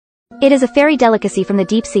It is a fairy delicacy from the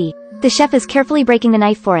deep sea. The chef is carefully breaking the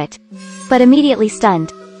knife for it. But immediately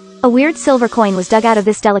stunned. A weird silver coin was dug out of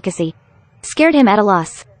this delicacy. Scared him at a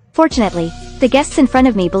loss. Fortunately, the guests in front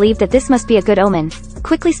of me believed that this must be a good omen.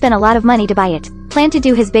 Quickly spent a lot of money to buy it. Planned to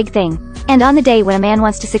do his big thing. And on the day when a man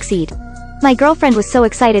wants to succeed. My girlfriend was so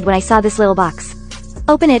excited when I saw this little box.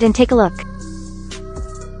 Open it and take a look.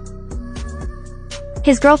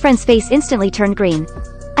 His girlfriend's face instantly turned green.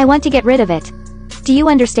 I want to get rid of it. Do you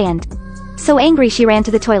understand? So angry she ran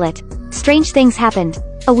to the toilet. Strange things happened.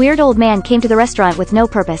 A weird old man came to the restaurant with no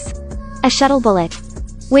purpose. A shuttle bullet.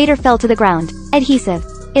 Waiter fell to the ground. Adhesive.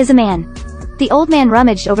 Is a man. The old man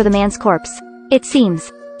rummaged over the man's corpse. It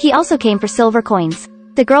seems. He also came for silver coins.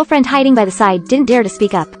 The girlfriend hiding by the side didn't dare to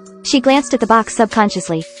speak up. She glanced at the box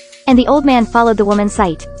subconsciously. And the old man followed the woman's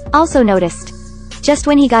sight. Also noticed. Just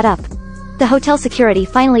when he got up. The hotel security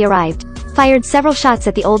finally arrived. Fired several shots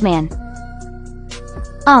at the old man.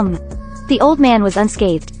 The old man was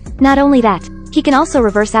unscathed. Not only that, he can also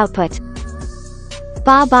reverse output.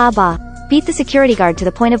 Ba ba ba. Beat the security guard to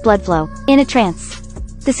the point of blood flow. In a trance.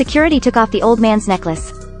 The security took off the old man's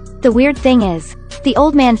necklace. The weird thing is, the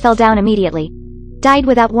old man fell down immediately. Died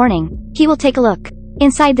without warning. He will take a look.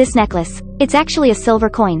 Inside this necklace, it's actually a silver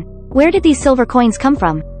coin. Where did these silver coins come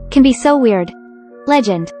from? Can be so weird.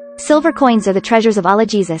 Legend. Silver coins are the treasures of Allah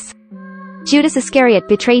Jesus. Judas Iscariot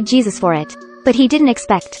betrayed Jesus for it. But he didn't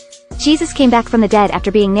expect. Jesus came back from the dead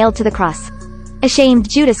after being nailed to the cross. Ashamed,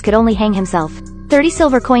 Judas could only hang himself. 30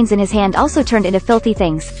 silver coins in his hand also turned into filthy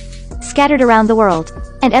things. Scattered around the world.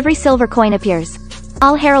 And every silver coin appears.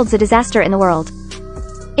 All heralds a disaster in the world.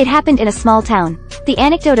 It happened in a small town. The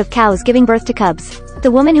anecdote of cows giving birth to cubs.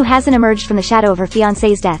 The woman who hasn't emerged from the shadow of her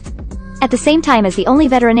fiancé's death. At the same time as the only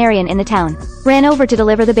veterinarian in the town. Ran over to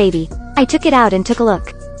deliver the baby. I took it out and took a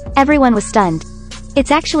look. Everyone was stunned.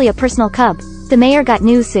 It's actually a personal cub. The mayor got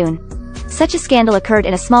news soon. Such a scandal occurred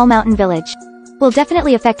in a small mountain village. Will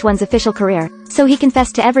definitely affect one's official career, so he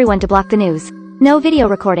confessed to everyone to block the news. No video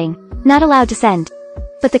recording. Not allowed to send.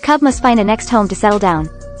 But the cub must find a next home to settle down.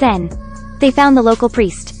 Then. They found the local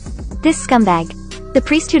priest. This scumbag. The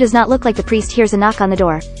priest who does not look like the priest hears a knock on the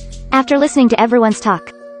door. After listening to everyone's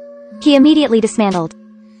talk. He immediately dismantled.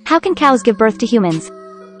 How can cows give birth to humans?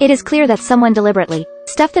 It is clear that someone deliberately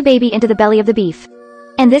stuffed the baby into the belly of the beef.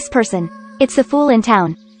 And this person. It's the fool in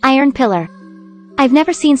town. Iron Pillar. I've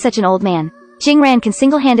never seen such an old man. Jingran can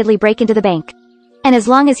single-handedly break into the bank. And as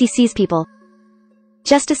long as he sees people.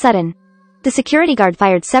 Just a sudden. The security guard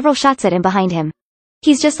fired several shots at him behind him.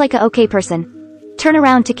 He's just like a okay person. Turn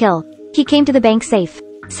around to kill. He came to the bank safe.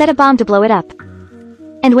 Set a bomb to blow it up.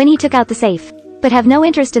 And when he took out the safe. But have no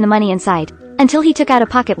interest in the money inside. Until he took out a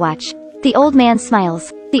pocket watch. The old man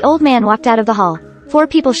smiles. The old man walked out of the hall. 4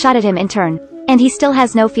 people shot at him in turn. And he still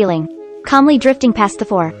has no feeling. Calmly drifting past the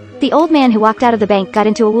 4. The old man who walked out of the bank got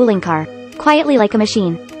into a wooling car. Quietly like a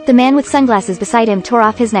machine. The man with sunglasses beside him tore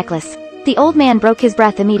off his necklace. The old man broke his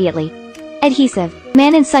breath immediately. Adhesive.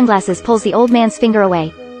 Man in sunglasses pulls the old man's finger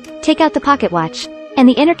away. Take out the pocket watch. And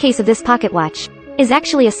the inner case of this pocket watch is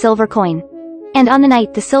actually a silver coin. And on the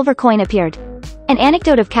night the silver coin appeared. An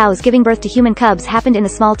anecdote of cows giving birth to human cubs happened in the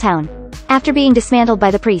small town. After being dismantled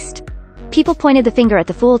by the priest. People pointed the finger at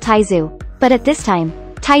the fool Taizu. But at this time,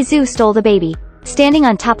 Taizu stole the baby. Standing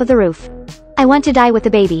on top of the roof. I want to die with the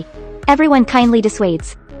baby. Everyone kindly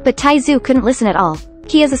dissuades. But Taizu couldn't listen at all.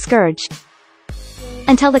 He is a scourge.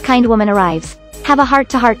 Until the kind woman arrives. Have a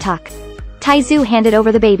heart-to-heart talk. Taizu handed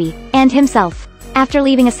over the baby. And himself. After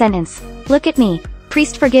leaving a sentence. Look at me.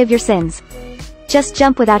 Priest, forgive your sins. Just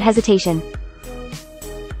jump without hesitation.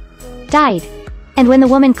 Died. And when the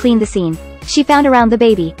woman cleaned the scene, she found around the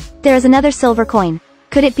baby. There is another silver coin.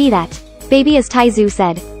 Could it be that? Baby, as Taizu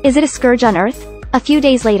said. Is it a scourge on earth? A few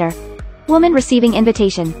days later. Woman receiving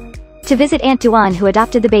invitation. To visit Aunt Duan who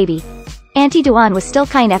adopted the baby. Auntie Duan was still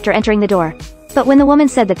kind after entering the door. But when the woman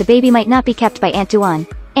said that the baby might not be kept by Aunt Duan,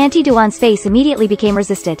 Auntie Duan's face immediately became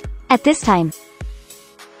resisted. At this time.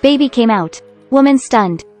 Baby came out. Woman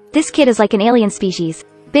stunned. This kid is like an alien species.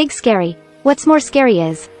 Big scary. What's more scary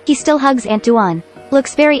is, he still hugs Aunt Duan.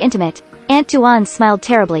 Looks very intimate. Aunt Duan smiled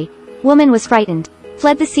terribly. Woman was frightened.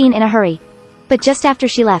 Fled the scene in a hurry. But just after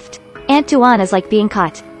she left, Aunt Duan is like being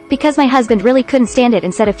caught. Because my husband really couldn't stand it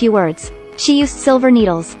and said a few words. She used silver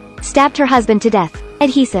needles. Stabbed her husband to death.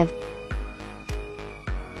 Adhesive.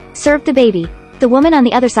 Served the baby. The woman on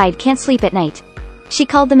the other side can't sleep at night. She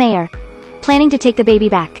called the mayor. Planning to take the baby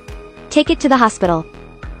back. Take it to the hospital.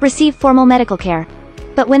 Receive formal medical care.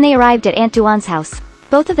 But when they arrived at Aunt Duan's house,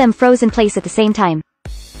 both of them froze in place at the same time.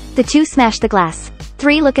 The 2 smashed the glass.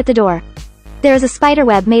 3 look at the door. There is a spider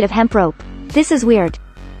web made of hemp rope. This is weird.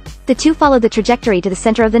 The two followed the trajectory to the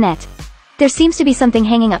center of the net. There seems to be something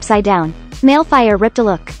hanging upside down. Male fire ripped a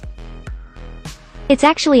look. It's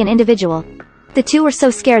actually an individual. The two were so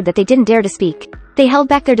scared that they didn't dare to speak. They held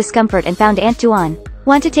back their discomfort and found Aunt Duan.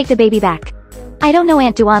 Want to take the baby back? I don't know.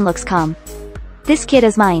 Aunt Duan looks calm. This kid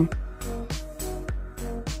is mine.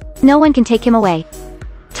 No one can take him away.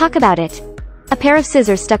 Talk about it. A pair of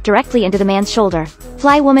scissors stuck directly into the man's shoulder.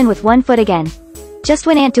 Fly woman with 1 foot again. Just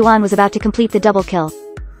when Aunt Duan was about to complete the double kill,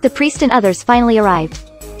 the priest and others finally arrived.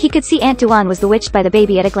 He could see Aunt Duan was bewitched by the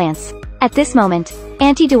baby at a glance. At this moment,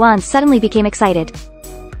 Auntie Duan suddenly became excited.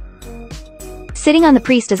 Sitting on the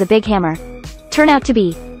priest is a big hammer. Turn out to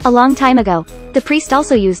be, a long time ago, the priest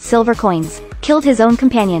also used silver coins, killed his own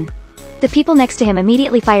companion. The people next to him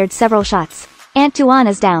immediately fired several shots. Aunt Duan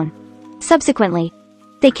is down. Subsequently,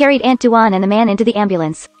 they carried Aunt Duan and the man into the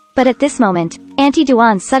ambulance. But at this moment, Auntie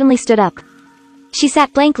Duan suddenly stood up. She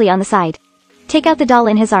sat blankly on the side. Take out the doll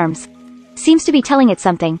in his arms. Seems to be telling it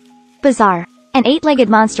something. Bizarre. An 8-legged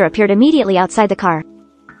monster appeared immediately outside the car.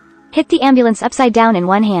 Hit the ambulance upside down in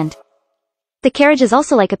one hand. The carriage is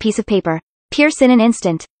also like a piece of paper. Pierce in an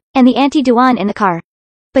instant. And the Auntie Duan in the car.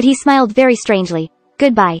 But he smiled very strangely.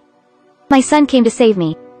 Goodbye. My son came to save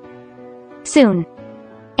me. Soon.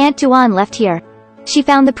 Aunt Duan left here. She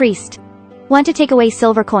found the priest. Want to take away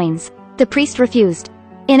silver coins. The priest refused.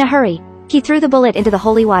 In a hurry, he threw the bullet into the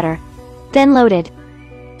holy water. Then loaded.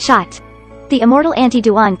 Shot. The immortal Auntie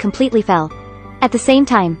Duan completely fell. At the same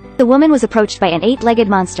time, the woman was approached by an 8-legged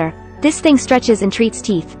monster. This thing stretches and treats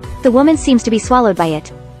teeth. The woman seems to be swallowed by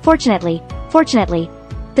it. Fortunately,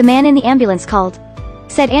 the man in the ambulance called.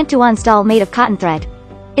 Said Aunt Duan's doll made of cotton thread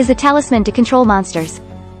is a talisman to control monsters.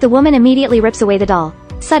 The woman immediately rips away the doll.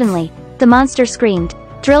 Suddenly, the monster screamed,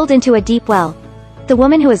 drilled into a deep well. The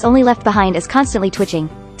woman who is only left behind is constantly twitching.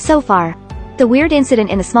 So far, the weird incident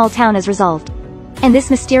in the small town is resolved. And this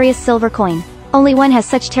mysterious silver coin, only one has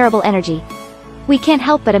such terrible energy. We can't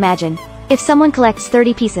help but imagine, if someone collects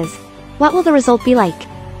 30 pieces, what will the result be like?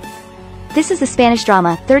 This is the Spanish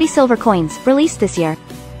drama, 30 Silver Coins, released this year.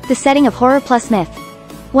 The setting of horror plus myth.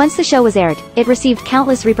 Once the show was aired, it received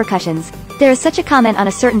countless repercussions. There is such a comment on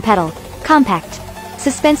a certain pedal. Compact.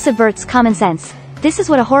 Suspense subverts common sense. This is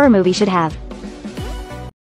what a horror movie should have.